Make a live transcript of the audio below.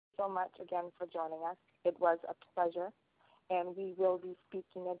so much again for joining us. It was a pleasure, and we will be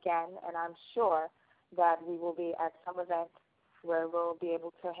speaking again, and I'm sure that we will be at some event where we'll be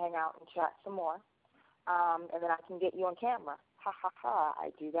able to hang out and chat some more, and then I can get you on camera. Ha, ha, ha.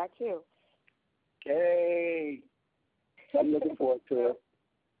 I do that, too. Hey, I'm looking forward to it.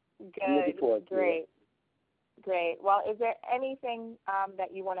 Good, great. Great. Well, is there anything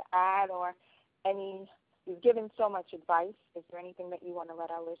that you want to add or you've given so much advice. Is there anything that you want to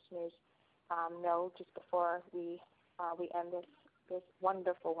let our listeners know just before we end this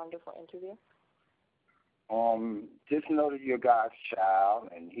wonderful, wonderful interview? Just know that you're God's child,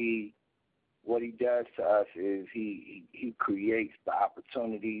 and what he does to us is he creates the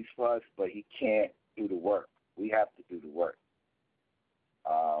opportunities for us, but he can't do the work. We have to do the work.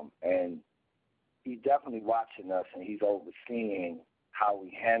 And he's definitely watching us, and he's overseeing how we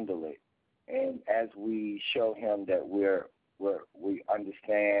handle it. And as we show him that we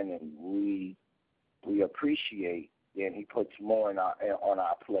understand and we appreciate, then he puts more on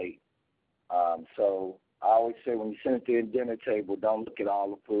our plate. So I always say, when you sit at the dinner table, don't look at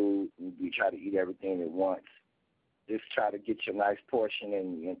all the food and you try to eat everything at once. Just try to get your nice portion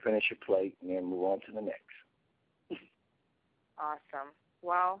and finish your plate, and then move on to the next. Awesome.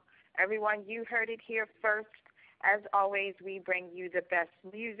 Well, everyone, you heard it here first. As always, we bring you the best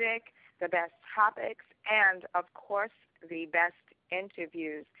music, the best topics, and, of course, the best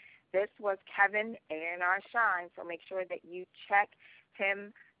interviews. This was Kevin, A&R Shine, so make sure that you check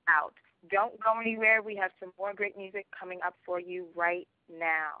him out. Don't go anywhere. We have some more great music coming up for you right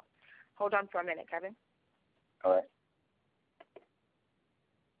now. Hold on for a minute, Kevin. All right.